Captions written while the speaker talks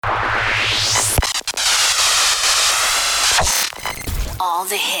All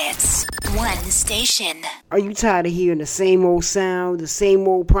the hits. One station. Are you tired of hearing the same old sound, the same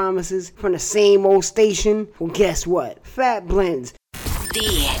old promises from the same old station? Well, guess what? Fat Blends,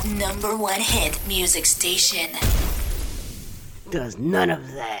 the number one hit music station, does none of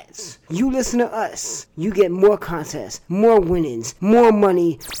that. You listen to us. You get more contests, more winnings, more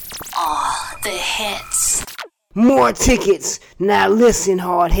money. All the hits. More tickets. Now listen,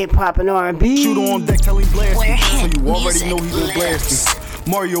 hard hip hop and R&B. Shoot on deck till he blast Where you, so hit you already music know he gon' blast you.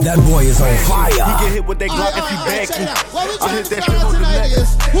 Mario, that boy is on fire. He get hit with that Glock if he back you. I hit that shit on the neck. A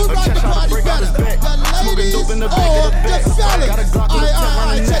chest shot to break out his back. Smoking dope in the back of the back. Got a Glock with a 10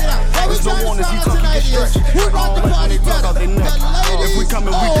 on the neck. There's no warnings, he talking get stretched. I don't like when they talk out their neck. If we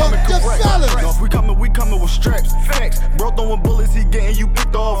coming, we coming correct. No, if we coming with straps. Facts. Bro throwing bullets, he getting you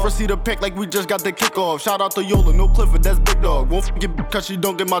picked off. Receive the pack like we just got the kickoff. Shout out to Yola, no Clifford, that's Big Dog. Won't forget cause she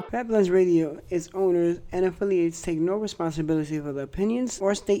don't get my... Fat Blends Radio, its owners and affiliates take no responsibility for the opinions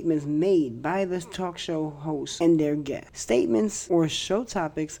or statements made by this talk show host and their guests. Statements or show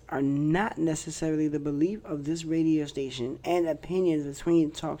topics are not necessarily the belief of this radio station, and opinions between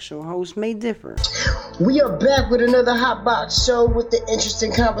talk show hosts may differ. We are back with another Hot Box show with the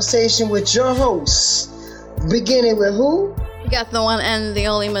interesting conversation with your hosts. Beginning with who? We got the one and the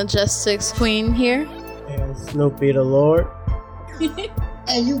only Majestic Queen here. And Snoopy the Lord.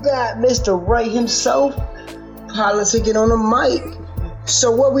 And you got Mr. Right himself politicking on the mic.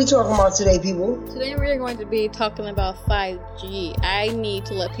 So what we talking about today, people? Today we're going to be talking about 5G. I need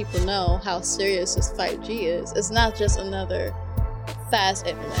to let people know how serious this 5G is. It's not just another fast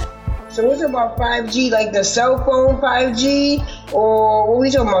internet. So we're talking about 5G, like the cell phone 5G, or what we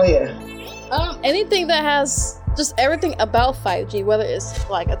talking about here? Anything that has just everything about 5G, whether it's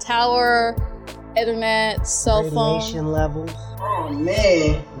like a tower, internet, cell phone. Radiation levels. Oh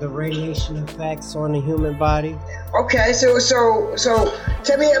man. The radiation effects on the human body. Okay, so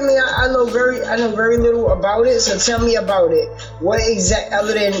tell me. I mean, I know very little about it. So tell me about it. What exact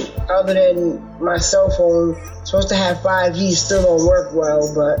other than my cell phone supposed to have 5G still don't work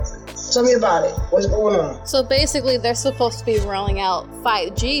well, but tell me about it. What's going on? So basically, they're supposed to be rolling out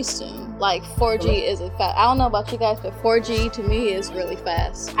 5G soon. Like 4G isn't fast. I don't know about you guys, but 4G to me is really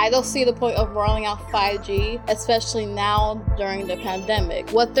fast. I don't see the point of rolling out 5G, especially now during the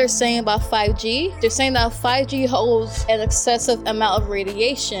pandemic. What they're saying about 5G, they're saying that 5G holds an excessive amount of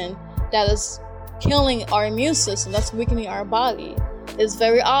radiation that is killing our immune system, that's weakening our body. It's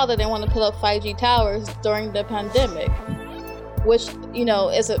very odd that they want to put up 5G towers during the pandemic, which, you know,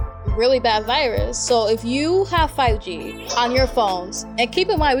 is a really bad virus. So if you have 5G on your phones, and keep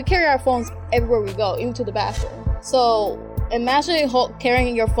in mind, we carry our phones everywhere we go, even to the bathroom. So imagine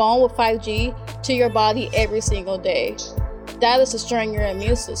carrying your phone with 5G to your body every single day. That is destroying your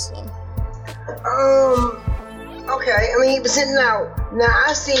immune system. Okay. I mean, but now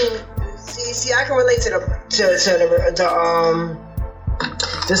I see. I can relate to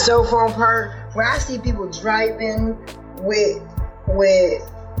the cell phone part, where I see people driving with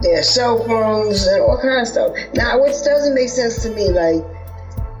their cell phones and all kinds of stuff. Now, which doesn't make sense to me. Like,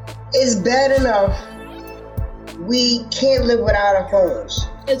 it's bad enough we can't live without our phones.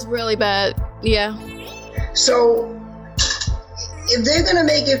 It's really bad, yeah. So, if they're gonna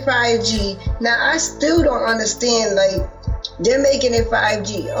make it 5G, now I still don't understand, like, they're making it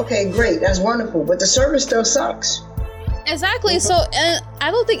 5G. Okay, great, that's wonderful, but the service still sucks. Exactly, so and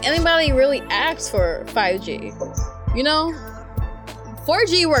I don't think anybody really asked for 5G, you know?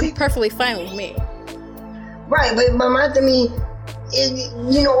 4G worked perfectly fine with me. Right, but my thing,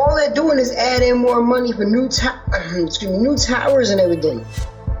 you know, all they're doing is adding more money for new towers and everything.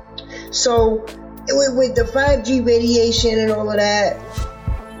 So with the 5G radiation and all of that,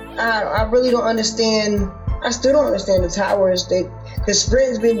 I really don't understand. I still don't understand the towers. Because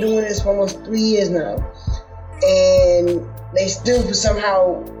Sprint's been doing this for almost 3 years now, and they still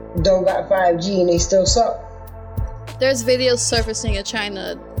somehow don't got 5G and they still suck. There's videos surfacing in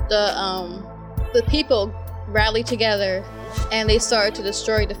China. The people rallied together and they started to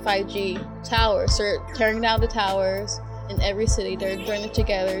destroy the 5G towers. They're tearing down the towers in every city. They're joining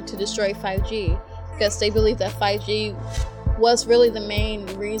together to destroy 5G because they believe that 5G was really the main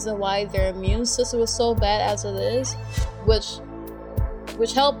reason why their immune system was so bad as it is, which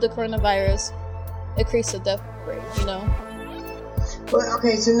helped the coronavirus increase the death rate, you know? Well,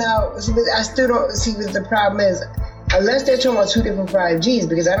 okay, so now, I still don't see what the problem is. Unless they're talking about two different 5Gs,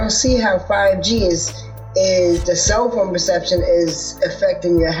 because I don't see how 5G is the cell phone reception is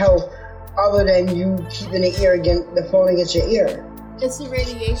affecting your health, other than you keeping the phone against your ear. It's the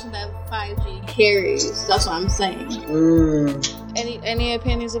radiation that 5G carries. That's what I'm saying. Any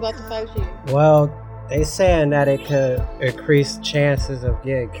opinions about the 5G? Well, They saying that it could increase chances of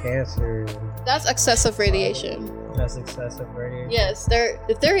getting cancer. That's excessive radiation. That's excessive radiation? Yes,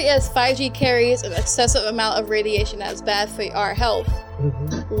 the theory is 5G carries an excessive amount of radiation that's bad for our health.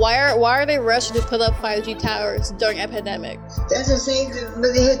 Mm-hmm. Why are they rushing to put up 5G towers during a pandemic? That's the same thing,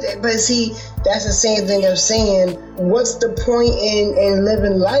 but see, that's the same thing of saying, what's the point in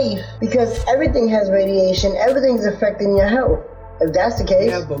living life? Because everything has radiation, everything's affecting your health. If that's the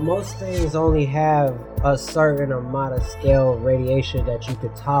case. Yeah, but most things only have a certain amount of scale of radiation that you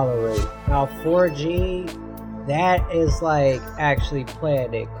could tolerate. Now 4G, that is like actually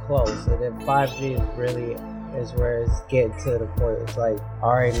playing it close. And then 5G is really is where it's getting to the point. It's like,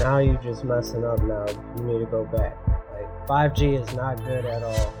 alright, now you just messing up now. You need to go back. Like 5G is not good at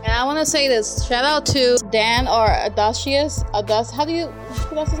all. And I want to say this. Shout out to Dan or Audacious. How do you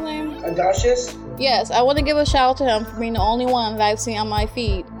pronounce his name? Audacious? Yes, I want to give a shout out to him for being the only one that I've seen on my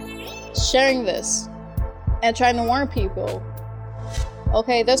feed sharing this and trying to warn people.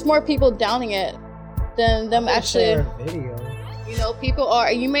 Okay, there's more people downing it than them actually. Video. You know, people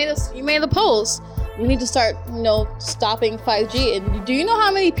are. You made a post. We need to start, stopping 5G. And do you know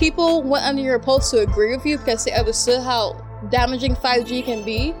how many people went under your post to agree with you because they understood how damaging 5G can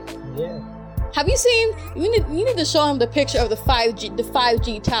be? Yeah. Have you seen? You need to show him the picture of the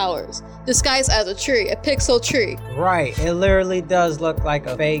 5G towers disguised as a tree, a pixel tree. Right. It literally does look like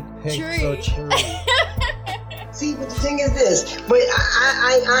a fake pixel tree. See, but the thing is this, but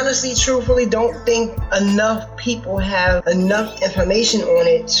I honestly, truthfully don't think enough people have enough information on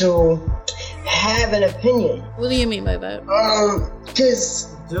it to have an opinion. What do you mean by that?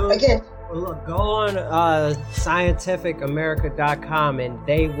 Because, again... Look, go on scientificamerica.com and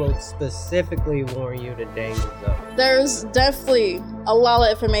they will specifically warn you the dangers of it. There's definitely a lot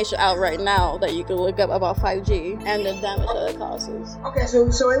of information out right now that you can look up about 5G and the damage that it causes. Okay,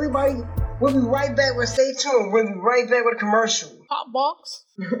 so everybody, we'll be right back. Stay tuned. We'll be right back with a commercial. Hot box.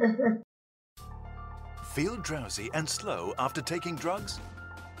 Feel drowsy and slow after taking drugs?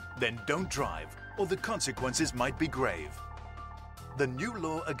 Then don't drive, or the consequences might be grave. The new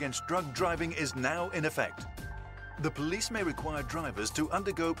law against drug driving is now in effect. The police may require drivers to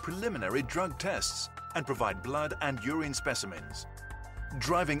undergo preliminary drug tests and provide blood and urine specimens.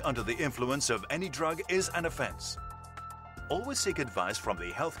 Driving under the influence of any drug is an offense. Always seek advice from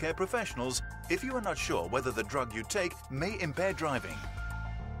the healthcare professionals if you are not sure whether the drug you take may impair driving.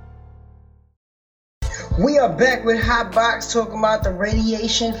 We are back with Hot Box talking about the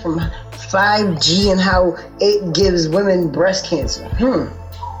radiation from 5G and how it gives women breast cancer.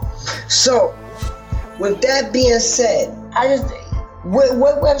 So, with that being said,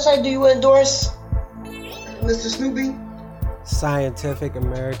 what website do you endorse, Mr. Snoopy? Scientific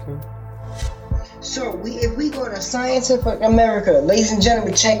American. So, if we go to Scientific America, ladies and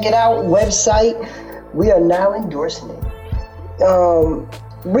gentlemen, check it out, website, we are now endorsing it.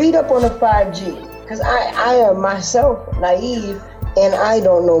 Read up on the 5G. Because I am myself naive and I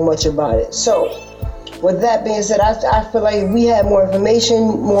don't know much about it. So, with that being said, I feel like if we had more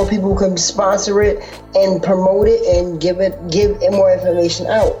information, more people could sponsor it and promote it and give it more information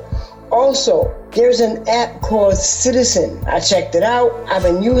out. Also, there's an app called Citizen. I checked it out. I've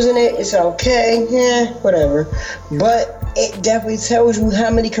been using it. It's okay. Whatever. But it definitely tells you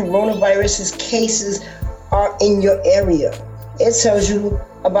how many coronavirus cases are in your area. It tells you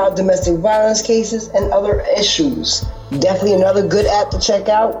about domestic violence cases and other issues. Definitely another good app to check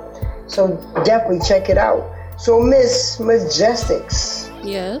out. So definitely check it out. So Miss Majestics.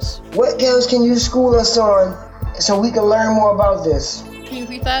 Yes. What else can you school us on so we can learn more about this? Can you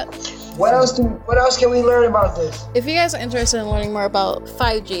repeat that? What else can we learn about this? If you guys are interested in learning more about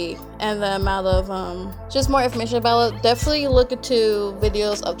 5G and the amount of just more information about it, definitely look into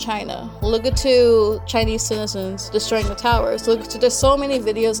videos of China. Look into Chinese citizens destroying the towers. There's so many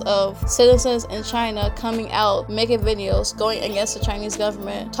videos of citizens in China coming out, making videos, going against the Chinese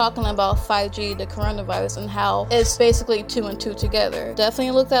government, talking about 5G, the coronavirus, and how it's basically 2 and 2 together.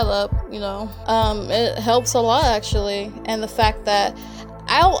 Definitely look that up, It helps a lot, actually. And the fact that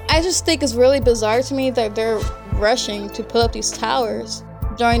I just think it's really bizarre to me that they're rushing to put up these towers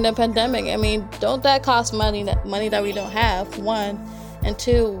during the pandemic. I mean, don't that cost money that we don't have, one, and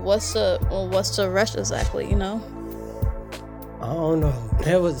two, what's the rush exactly, I don't know.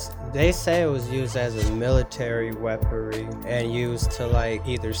 They say it was used as a military weaponry and used to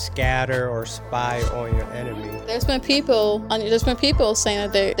either scatter or spy on your enemy. There's been people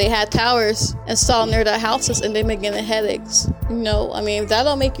saying that they had towers installed near their houses and they've been getting headaches. That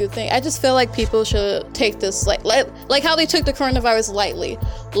don't make you think. I just feel like people should take this like how they took the coronavirus lightly.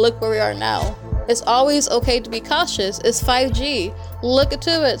 Look where we are now. It's always okay to be cautious. It's 5G. Look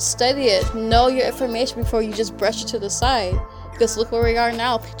into it, study it, know your information before you just brush it to the side. Because look where we are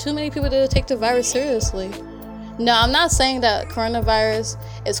now. Too many people didn't take the virus seriously. Now, I'm not saying that coronavirus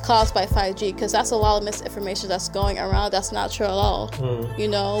is caused by 5G, because that's a lot of misinformation that's going around. That's not true at all. You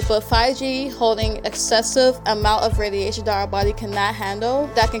know, but 5G holding excessive amount of radiation that our body cannot handle,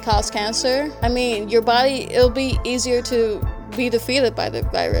 that can cause cancer. I mean, your body, it'll be easier to be defeated by the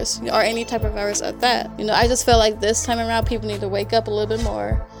virus, or any type of virus at that. You know, I just feel like this time around, people need to wake up a little bit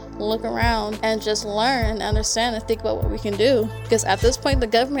more, look around, and just learn, understand, and think about what we can do. Because at this point, the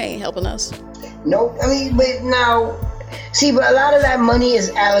government ain't helping us. Nope. I mean, but now, see, but a lot of that money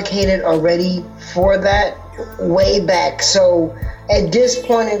is allocated already for that way back. So at this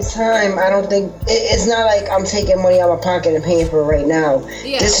point in time, I don't think it's not like I'm taking money out of my pocket and paying for it right now.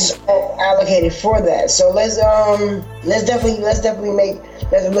 Yeah. This is all allocated for that. So let's definitely let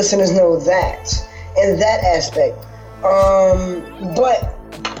the listeners know that in that aspect. But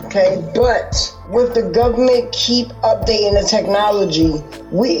with the government keep updating the technology,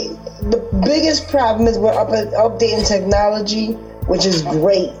 the biggest problem is we're updating technology, which is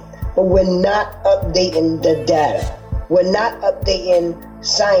great, but we're not updating the data. We're not updating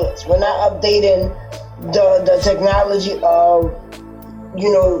science. We're not updating the technology of,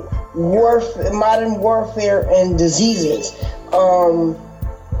 you know, modern warfare and diseases. You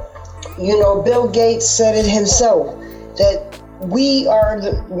know, Bill Gates said it himself that we are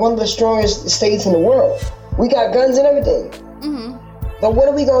one of the strongest states in the world. We got guns and everything. But what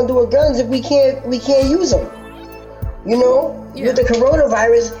are we gonna do with guns if we can't use them? You know, with the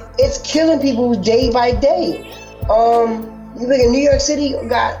coronavirus, it's killing people day by day. You look at New York City,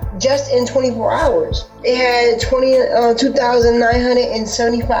 got just in 24 hours, it had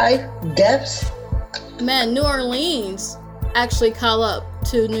 2,975 deaths. Man, New Orleans actually call up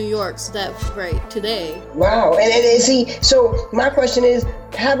to New York's death rate today. Wow. And see, so my question is,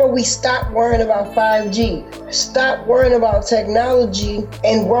 how about we stop worrying about 5G? Stop worrying about technology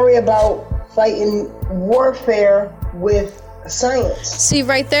and worry about fighting warfare with science. See,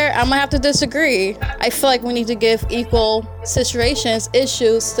 right there, I'm gonna have to disagree. I feel like we need to give equal issues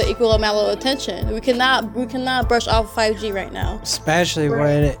the equal amount of attention. We cannot brush off 5G right now. Especially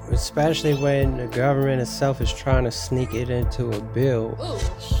when the government itself is trying to sneak it into a bill. Ooh,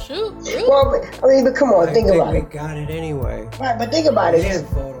 shoot. Really? Well, but come on, think about it. They got it anyway. Right, but think about it. They didn't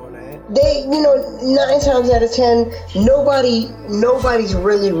vote on that. They, 9 times out of 10, nobody's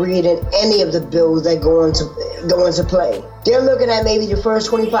really reading any of the bills that go into play. They're looking at maybe the first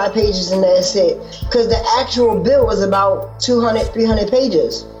 25 pages and that's it. Because the actual bill is about 200, 300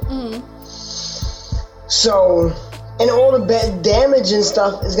 pages. So, and all the damage and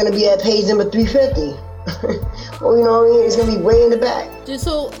stuff is going to be at page number 350. Well, you know what I mean? It's going to be way in the back.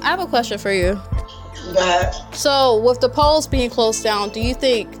 So, I have a question for you. Go ahead. So, with the polls being closed down, do you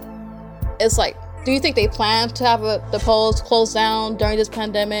think they plan to have the polls closed down during this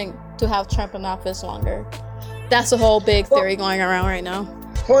pandemic to have Trump in office longer? That's a whole big theory going around right now.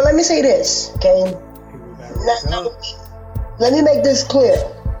 Well, let me say this, okay? Let me make this clear.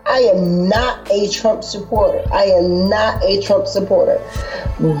 I am not a Trump supporter.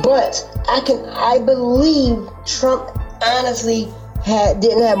 But I believe Trump honestly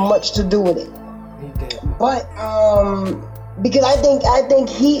didn't have much to do with it. He did. But because I think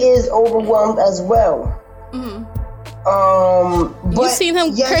he is overwhelmed as well. You seen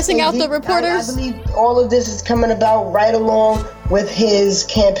him cursing out the reporters? I believe all of this is coming about right along with his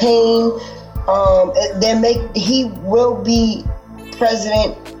campaign. He will be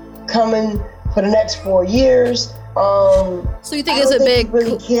president coming for the next 4 years. So you think it's a big? He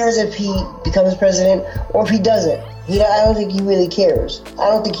really cares if he becomes president or if he doesn't. I don't think he really cares. I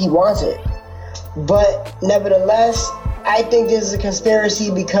don't think he wants it. But nevertheless, I think this is a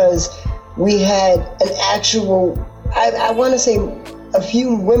conspiracy because we had an actual. I want to say a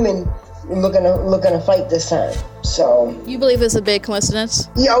few women looking to fight this time. So you believe it's a big coincidence?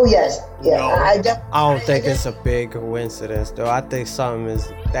 Yeah. Oh yes. Yeah. No, I don't think it's a big coincidence though. I think something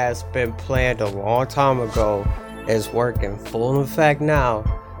that's been planned a long time ago is working full in effect now,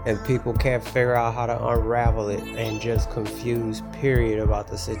 and people can't figure out how to unravel it and just confused period about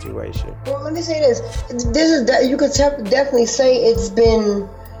the situation. Well, let me say this. You could definitely say this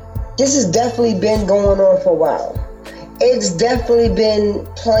has definitely been going on for a while. It's definitely been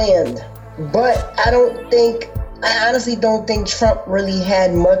planned, but I honestly don't think Trump really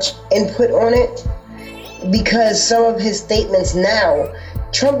had much input on it because some of his statements now,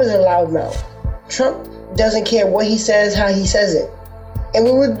 Trump is a loudmouth. Trump doesn't care what he says, how he says it. And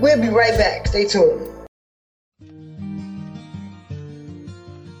we'll be right back. Stay tuned.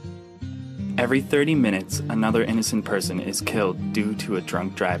 Every 30 minutes, another innocent person is killed due to a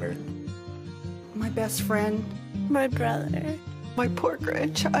drunk driver. My best friend. My brother. My poor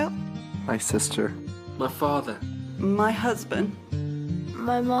grandchild. My sister. My father. My husband.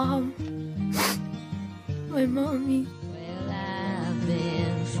 My mom. My mommy. Well, I've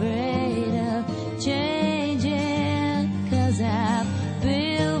been afraid of changing, 'cause I've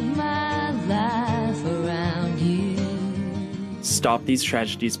built my life around you. Stop these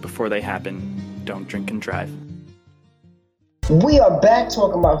tragedies before they happen. Don't drink and drive. We are back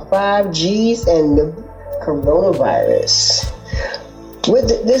talking about 5Gs and the coronavirus.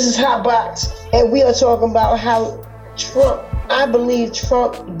 This is Hot Box, and we are talking about how I believe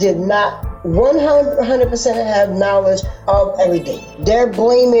Trump did not 100% have knowledge of everything. They're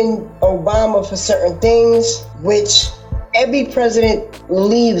blaming Obama for certain things, which every president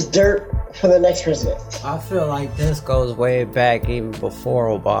leaves dirt for the next president. I feel like this goes way back even before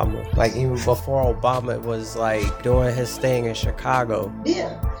Obama. Like even before Obama was like doing his thing in Chicago.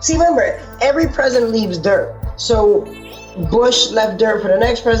 Yeah. See, remember, every president leaves dirt. So Bush left dirt for the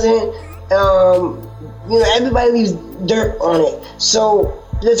next president. Everybody leaves dirt on it. So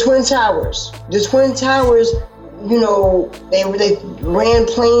the Twin Towers, they ran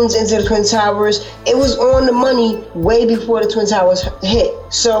planes into the Twin Towers. It was on the money way before the Twin Towers hit.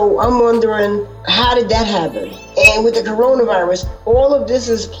 So I'm wondering, how did that happen? And with the coronavirus, all of this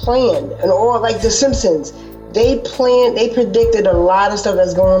is planned, and all like The Simpsons, they predicted a lot of stuff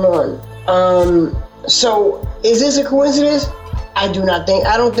that's going on. So is this a coincidence? I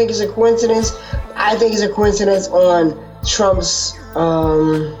don't think it's a coincidence. I think it's a coincidence on Trump's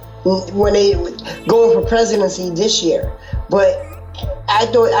when they going for presidency this year. But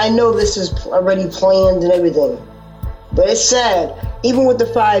I know this is already planned and everything. But it's sad. Even with the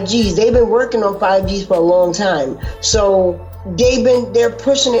 5Gs, they've been working on 5Gs for a long time. So they're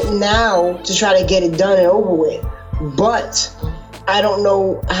pushing it now to try to get it done and over with. But I don't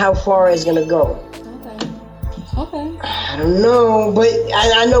know how far it's gonna go. Okay. I don't know, but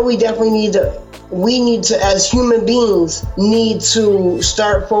I know we definitely need to, as human beings, need to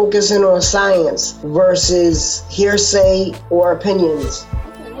start focusing on science versus hearsay or opinions.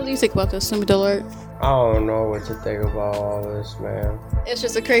 Okay, what do you think about this, Simba Dillard? I don't know what to think about all this, man. It's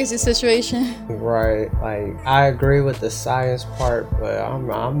just a crazy situation. Right. Like, I agree with the science part, but I'm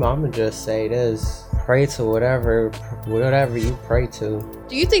gonna just say this. Pray to whatever you pray to.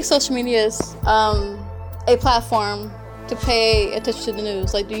 Do you think social media is a platform to pay attention to the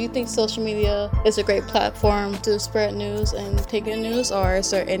news? Like, do you think social media is a great platform to spread news and take in news, or is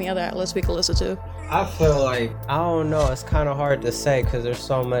there any other outlets we can listen to? I feel like, I don't know, it's kind of hard to say because there's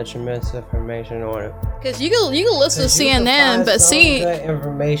so much misinformation on it. Because you can listen to CNN, but see good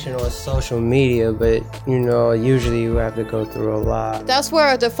information on social media, but usually you have to go through a lot. That's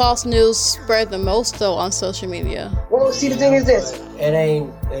where the false news spread the most, though, on social media. Well, see, the thing is this.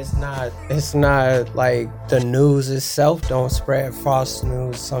 It's not like the news itself don't spread false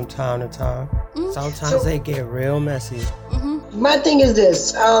news from time to time. Mm-hmm. Sometimes they get real messy. Mm-hmm. My thing is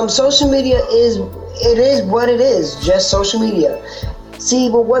this, social media is what it is, just social media. See,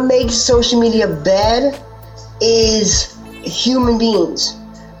 but what makes social media bad is human beings.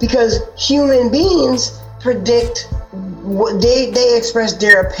 Because human beings predict, they express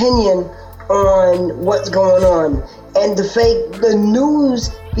their opinion on what's going on. And the news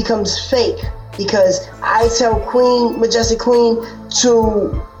becomes fake. Because I tell Majestic Queen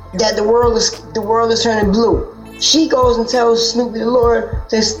that the world is turning blue. She goes and tells Snoopy the Lord,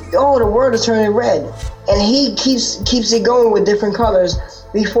 the world is turning red. And he keeps it going with different colors.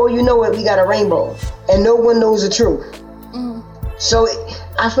 Before you know it, we got a rainbow. And no one knows the truth. Mm. So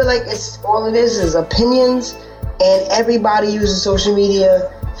I feel like all it is opinions. And everybody uses social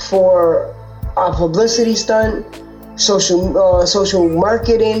media for a publicity stunt, social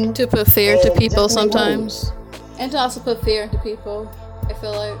marketing. To put fear to people sometimes. And to also put fear into people, I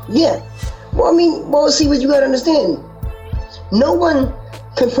feel like. Yeah. See, what you gotta understand. No one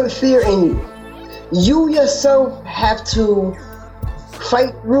can put fear in you. You yourself have to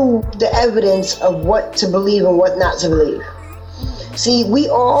fight through the evidence of what to believe and what not to believe. See, we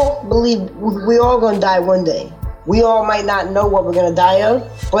all believe we're all gonna die one day. We all might not know what we're gonna die of,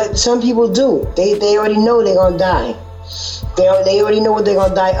 but some people do. They already know they're gonna die. They already know what they're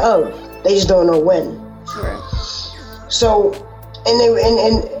gonna die of. They just don't know when. Right. So,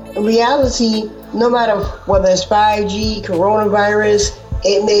 in reality, no matter whether it's 5G, coronavirus,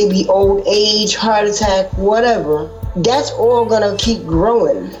 it may be old age, heart attack, whatever, that's all gonna keep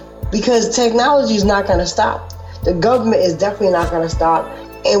growing because technology is not gonna stop. The government is definitely not gonna stop,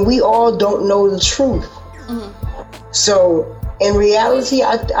 and we all don't know the truth. Mm-hmm. So in reality,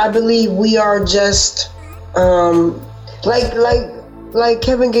 I believe we are just like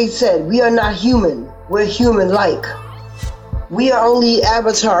Kevin Gates said, we are not human. We're human-like. We are only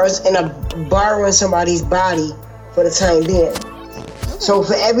avatars and borrowing somebody's body for the time being. So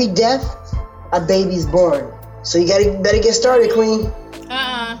for every death, a baby's born. So you better get started, Queen.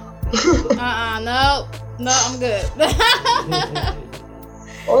 No, I'm good.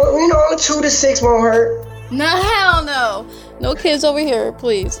 Oh, 2 to 6 won't hurt. No, hell no. No kids over here,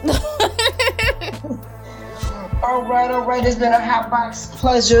 please. All right. It's been a Hotbox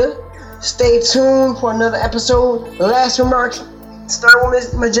pleasure. Stay tuned for another episode. Last remarks. Start with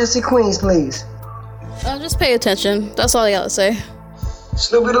Miss Majestic Queens, please. Just pay attention. That's all I gotta say.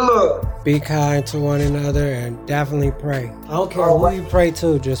 Just a little bit of love. Be kind to one another and definitely pray. I don't care who you pray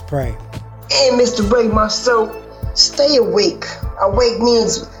to, just pray. And Mr. Break myself, stay awake. Awake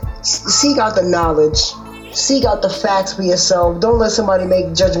means seek out the knowledge. Seek out the facts for yourself. Don't let somebody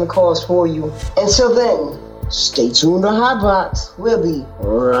make judgment calls for you. Until then, stay tuned to Hotbox. We'll be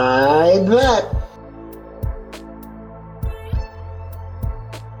right back.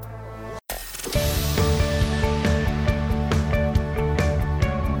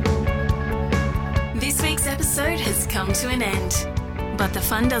 This week's episode has come to an end. But the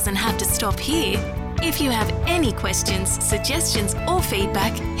fun doesn't have to stop here. If you have any questions, suggestions, or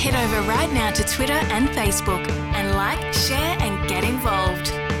feedback, head over right now to Twitter and Facebook and like, share, and get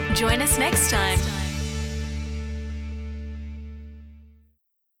involved. Join us next time.